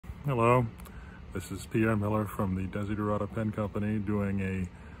Hello, this is Pierre Miller from the Desiderata Pen Company doing a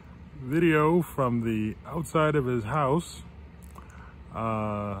video from the outside of his house.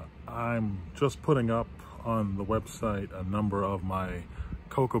 I'm just putting up on the website a number of my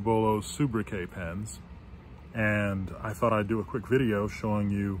Cocobolo Soubriquet pens, and I thought I'd do a quick video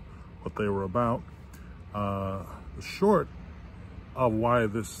showing you what they were about. The short of why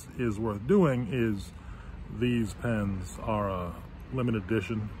this is worth doing is these pens are a limited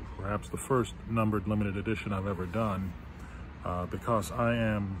edition, perhaps the first numbered limited edition I've ever done, because I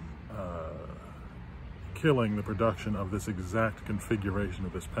am killing the production of this exact configuration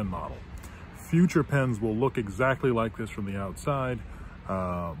of this pen model. Future pens will look exactly like this from the outside,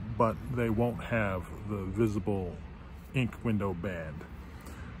 but they won't have the visible ink window band.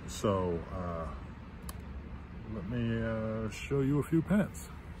 So let me show you a few pens.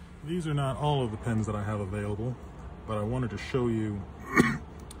 These are not all of the pens that I have available, but I wanted to show you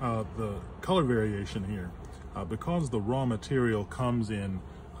the color variation here. Because the raw material comes in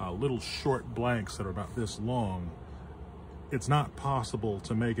little short blanks that are about this long, it's not possible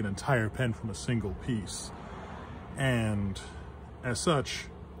to make an entire pen from a single piece. And as such,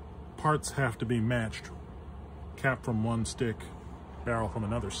 parts have to be matched, cap from one stick, barrel from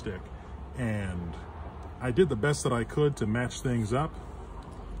another stick. And I did the best that I could to match things up.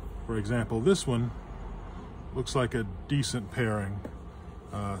 For example, this one looks like a decent pairing.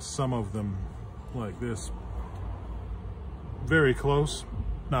 Some of them, like this, very close,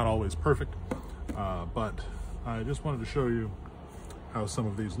 not always perfect, but I just wanted to show you how some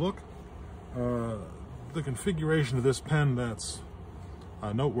of these look. The configuration of this pen that's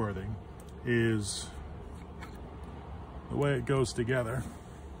noteworthy is the way it goes together.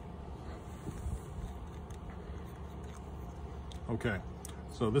 Okay,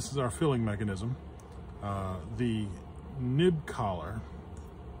 so this is our filling mechanism. The nib collar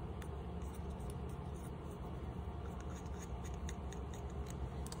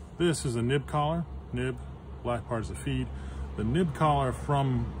This is a nib collar, nib, black part is the feed. The nib collar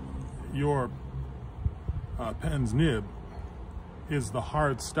from your pen's nib is the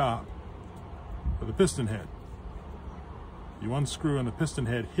hard stop for the piston head. You unscrew and the piston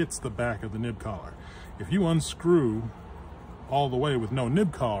head hits the back of the nib collar. If you unscrew all the way with no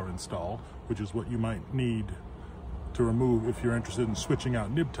nib collar installed, which is what you might need to remove if you're interested in switching out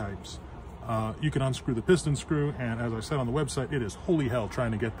nib types, you can unscrew the piston screw, and as I said on the website, it is holy hell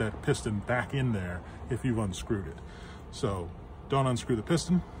trying to get that piston back in there if you've unscrewed it. So don't unscrew the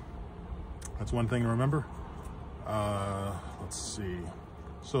piston. That's one thing to remember. Let's see.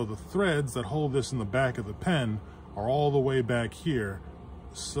 So the threads that hold this in the back of the pen are all the way back here,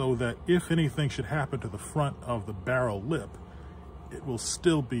 so that if anything should happen to the front of the barrel lip, it will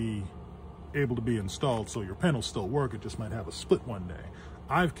still be able to be installed, so your pen will still work. It just might have a split one day.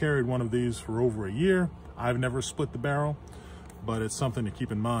 I've carried one of these for over a year. I've never split the barrel, but it's something to keep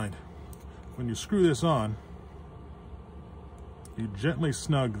in mind. When you screw this on, you gently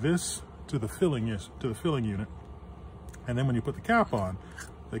snug this to the filling unit, and then when you put the cap on,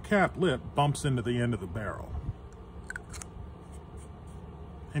 the cap lip bumps into the end of the barrel.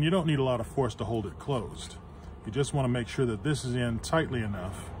 And you don't need a lot of force to hold it closed. You just want to make sure that this is in tightly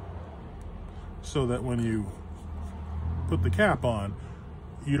enough so that when you put the cap on,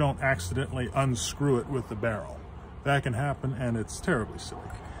 you don't accidentally unscrew it with the barrel. That can happen, and it's terribly silly.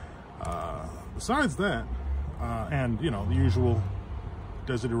 Besides that, and you know, the usual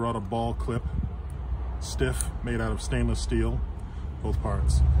Desiderata ball clip, stiff, made out of stainless steel, both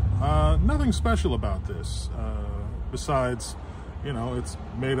parts. Nothing special about this, besides, you know, it's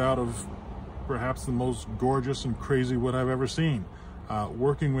made out of perhaps the most gorgeous and crazy wood I've ever seen.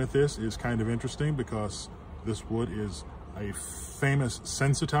 Working with this is kind of interesting because this wood is a famous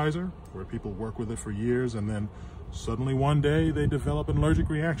sensitizer where people work with it for years and then suddenly one day they develop an allergic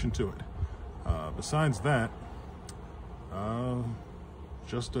reaction to it. Besides that,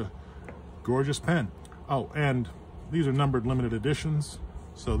 just a gorgeous pen. Oh, and these are numbered limited editions.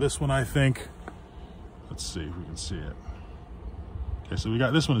 So this one, I think, let's see if we can see it. Okay, so we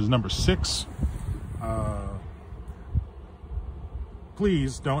got, this one is number 6.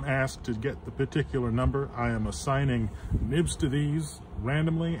 Please don't ask to get the particular number. I am assigning nibs to these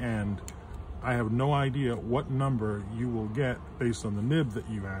randomly, and I have no idea what number you will get based on the nib that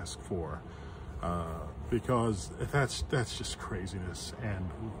you ask for, because that's just craziness, and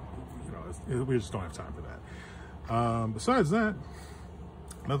you know, we just don't have time for that. Besides that,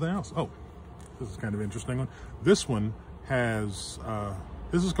 nothing else. Oh, this is kind of an interesting one. This one has,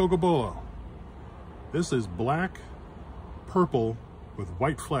 this is Cocobolo. This is black, purple, with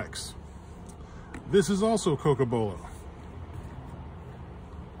white flecks. This is also Cocobolo.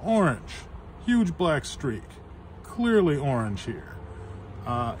 orange, huge black streak, clearly orange here.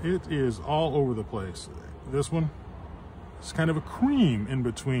 It is all over the place. This one is kind of a cream in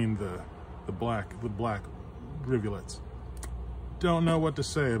between the black rivulets. Don't know what to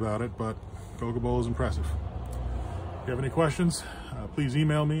say about it, but Cocobolo is impressive. If you have any questions, please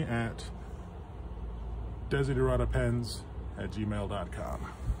email me at desideratapens@gmail.com.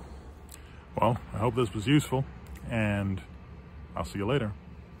 Well, I hope this was useful, and I'll see you later.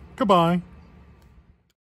 Goodbye.